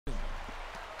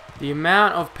The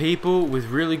amount of people with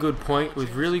really good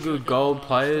gold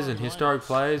players and historic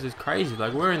players is crazy.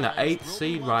 Like, we're in the 8th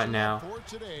seed right now,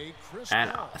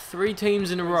 and 3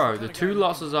 teams in a row. The 2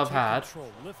 losses I've had.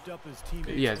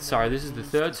 Yeah, sorry, this is the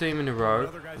 3rd team in a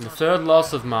row, and the 3rd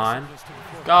loss of mine.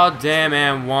 God damn,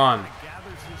 and 1.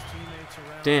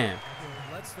 Damn.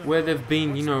 Where there've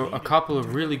been, you know, a couple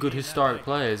of really good historic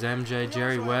players. MJ,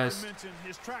 Jerry West.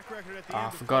 I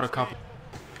forgot a couple.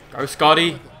 Go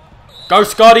Scotty. Go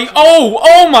Scotty.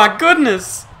 Oh my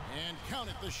goodness.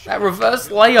 That reverse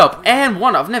layup and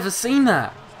 1. I've never seen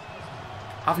that.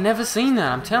 I've never seen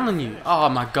that, I'm telling you. Oh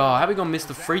my god, how are we going to miss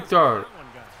the free throw?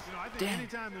 Damn.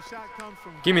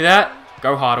 Give me that.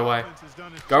 Go Hardaway.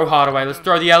 Go Hardaway. Let's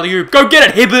throw the alley-oop. Go get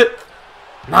it, Hibbert.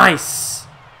 Nice.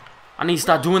 I need to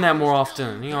start doing that more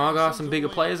often. You know, I got some bigger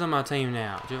players on my team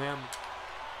now.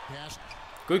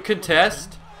 Good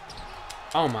contest.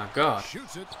 Oh my god.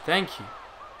 Thank you.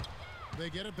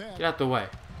 Get out the way.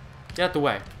 Get out the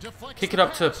way. Kick it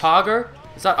up to Pargo.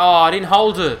 Is that... Oh, I didn't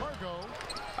hold it.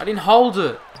 I didn't hold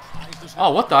it.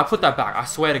 Oh, what the... I put that back. I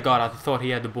swear to god, I thought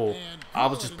he had the ball. I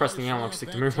was just pressing the analog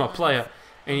stick to move my player,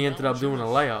 and he ended up doing a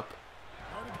layup.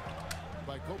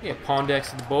 Yeah, Pondex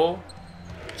to the ball.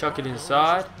 Chuck it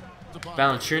inside.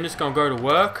 Valanciunas gonna go to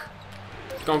work.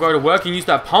 He's gonna go to work and use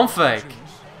that pump fake.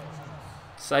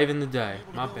 Saving the day.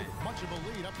 My bad.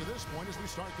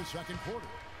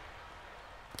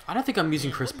 I don't think I'm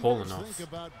using Chris Paul enough.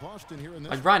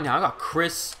 Like right now, I got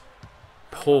Chris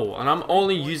Paul, and I'm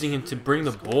only using him to bring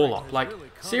the ball up. Like,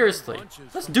 seriously,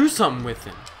 let's do something with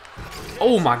him.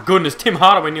 Oh my goodness, Tim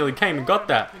Hardaway nearly came and got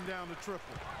that.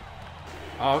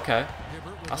 Oh, okay.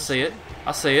 I see it.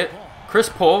 I see it. Chris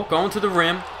Paul going to the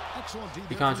rim.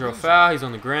 He can't draw a foul. He's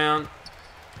on the ground.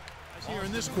 Here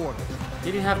in this quarter.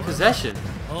 He didn't have possession.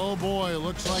 Oh boy,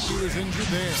 looks like he was injured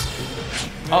there.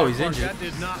 Oh, he's injured. That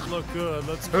did not look good.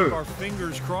 Let's keep our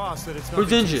fingers crossed that it's not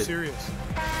Who's injured? Serious.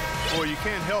 Well, you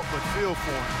can't help but feel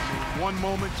for him. I mean, one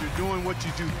moment you're doing what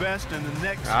you do best, and the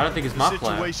next I don't think it's my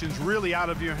player. situation's really out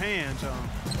of your hands.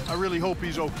 I really hope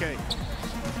he's okay.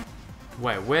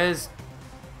 Wait, where's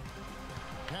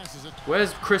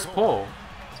Chris Paul?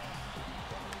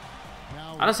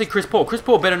 I don't see Chris Paul. Chris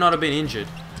Paul better not have been injured.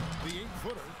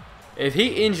 If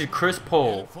he injured Chris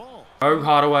Paul, go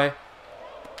Hardaway.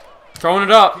 Throwing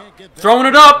it up. Throwing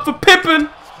it up for Pippen.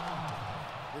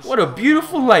 What a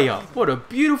beautiful layup. What a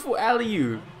beautiful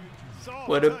alley-oop.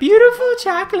 What a beautiful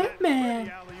chocolate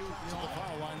man.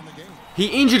 He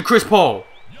injured Chris Paul.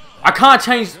 I can't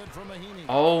change.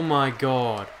 Oh my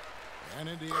god.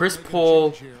 Chris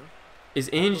Paul is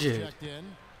injured.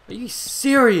 Are you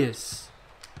serious?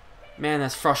 Man,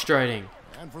 that's frustrating.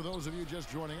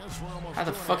 How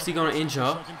the fuck's he gonna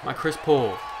injure my Chris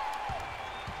Paul?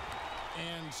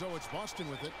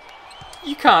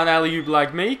 You can't alley-oop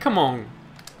like me. Come on.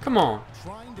 Come on.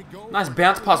 Nice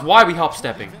bounce pass. Why are we hop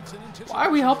stepping? Why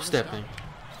are we hop stepping?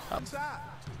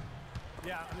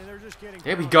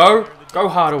 There we go. Go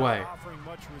Hardaway.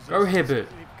 Go Hibbert.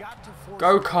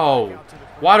 Go Cole.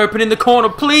 Wide open in the corner.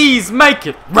 Please make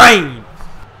it rain.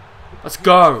 Let's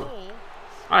go.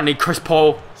 I don't need Chris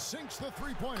Paul.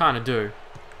 Kind of do.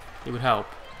 It would help.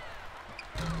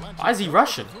 Why is he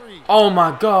rushing? Oh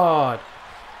my god.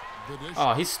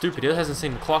 Oh, he's stupid. He hasn't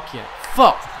seen the clock yet.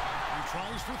 Fuck.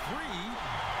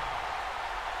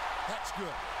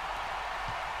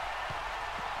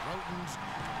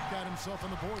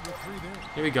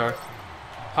 Here we go.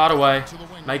 Hardaway.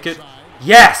 Make it.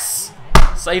 Yes!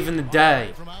 Saving the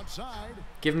day.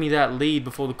 Give me that lead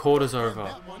before the quarter's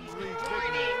over.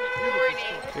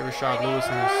 Get Rashard Lewis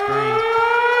on the screen.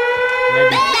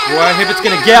 Maybe Roy Hibbert's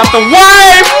gonna get out the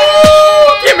way!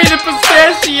 Woo! Give me the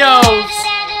pistachios!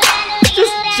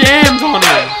 Just jammed on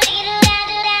him.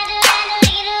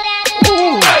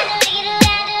 Ooh.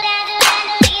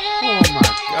 Oh my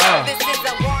god.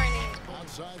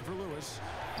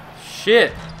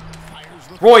 Shit.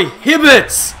 Roy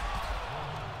Hibbert!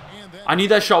 I knew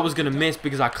that shot was gonna miss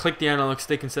because I clicked the analog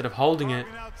stick instead of holding it.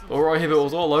 But Roy Hibbert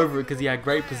was all over it because he had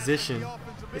great position.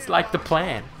 It's like the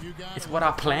plan. It's what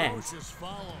I planned.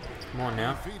 Come on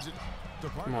now.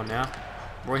 Come on now.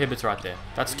 Roy Hibbert's right there.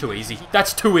 That's too easy.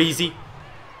 That's too easy.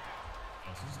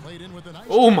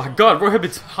 Oh my god, Roy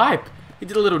Hibbert's hype. He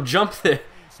did a little jump there.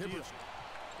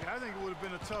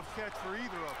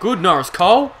 Good, Norris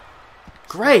Cole.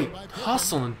 Great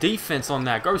hustle and defense on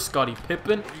that. Go, Scottie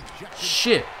Pippen.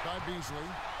 Shit.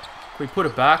 Can we put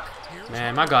it back?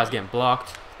 Man, my guy's getting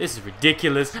blocked. This is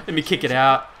ridiculous. Let me kick it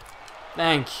out.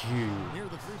 Thank you.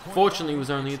 Fortunately, it was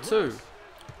only a 2.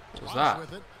 What was that?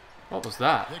 What was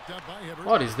that?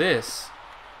 What is this?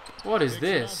 What is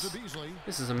this?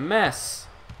 This is a mess.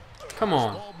 Come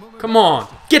on. Come on.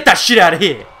 Get that shit out of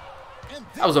here.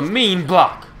 That was a mean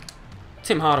block.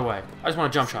 Tim Hardaway. I just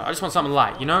want a jump shot. I just want something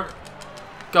light, you know?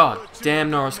 God damn,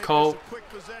 Norris Cole.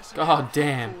 God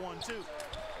damn.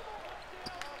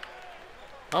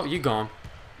 Oh, you gone.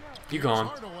 You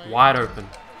gone. Wide open.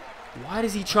 Why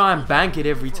does he try and bank it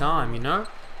every time, you know?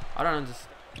 I don't understand.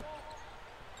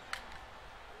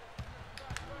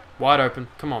 Wide open.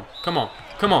 Come on. Come on.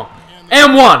 Come on.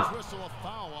 And one.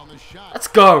 Let's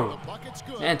go.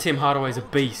 Man, Tim Hardaway's a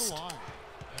beast.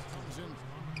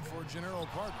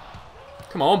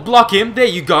 Come on. Block him. There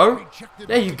you go.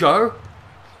 There you go.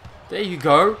 There you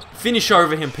go. Finish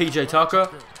over him, PJ Tucker.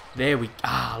 There we...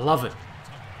 Ah, I love it.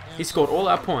 He scored all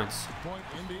our points.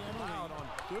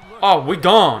 Oh, we're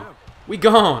gone. We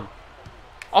gone.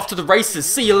 Off to the races.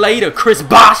 See you later, Chris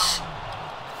Bosh.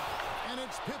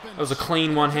 That was a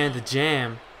clean one-handed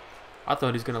jam. I thought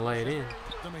he was going to lay it in.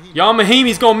 Y'all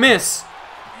Mahimi's going to miss.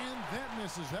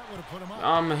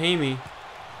 Y'all Mahimi.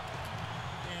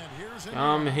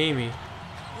 Y'all Mahimi.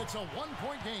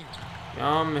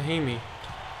 Y'all Mahimi.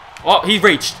 Oh, he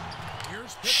reached.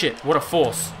 Shit, what a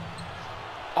force.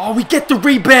 Oh, we get the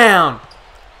rebound.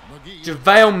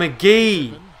 JaVale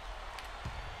McGee.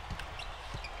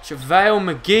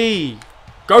 JaVale McGee.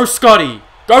 Go, Scotty.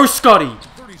 Go, Scotty.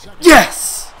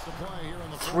 Yes.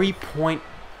 3-point.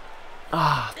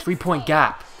 Ah, 3-point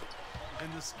gap.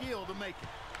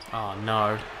 Oh,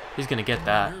 no. He's going to get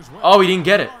that. Oh, he didn't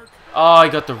get it. Oh, he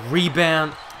got the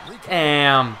rebound.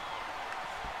 Damn.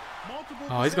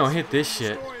 Oh, he's going to hit this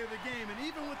shit.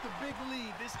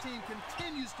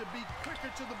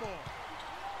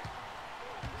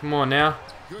 Come on now.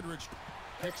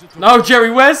 No,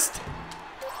 Jerry West.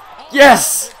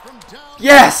 Yes.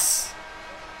 Yes.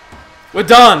 We're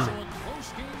done.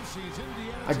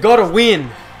 I got a win.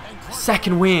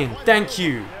 Second win. Thank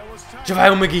you.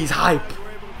 JaVale McGee's hype.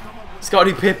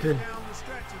 Scottie Pippen.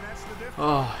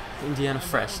 Oh, Indiana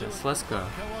freshness. Let's go.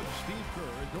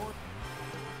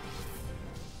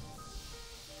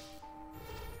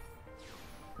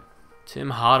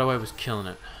 Tim Hardaway was killing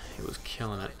it. He was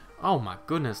killing it. Oh my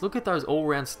goodness. Look at those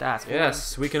all-round stats.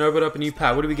 Yes, we can open up a new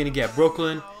pack. What are we going to get?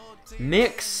 Brooklyn,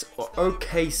 Knicks, or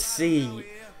OKC?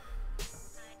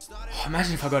 Oh,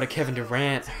 imagine if I got a Kevin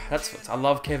Durant. I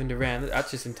love Kevin Durant.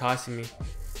 That's just enticing me.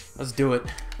 Let's do it.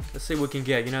 Let's see what we can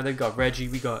get. You know, they've got Reggie.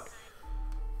 We got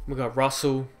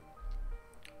Russell.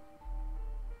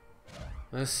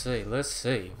 Let's see. Let's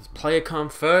see. Does player come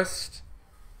first?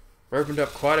 We opened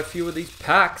up quite a few of these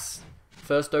packs.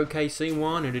 First OKC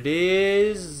one, and it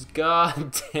is...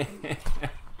 God damn.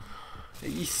 Are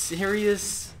you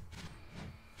serious?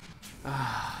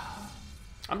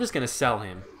 I'm just going to sell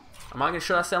him.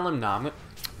 Should I sell him? Nah,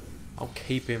 I'll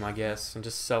keep him, I guess, and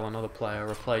just sell another player,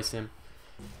 replace him.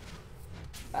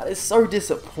 That is so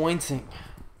disappointing.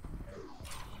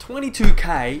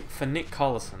 22k for Nick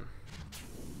Collison.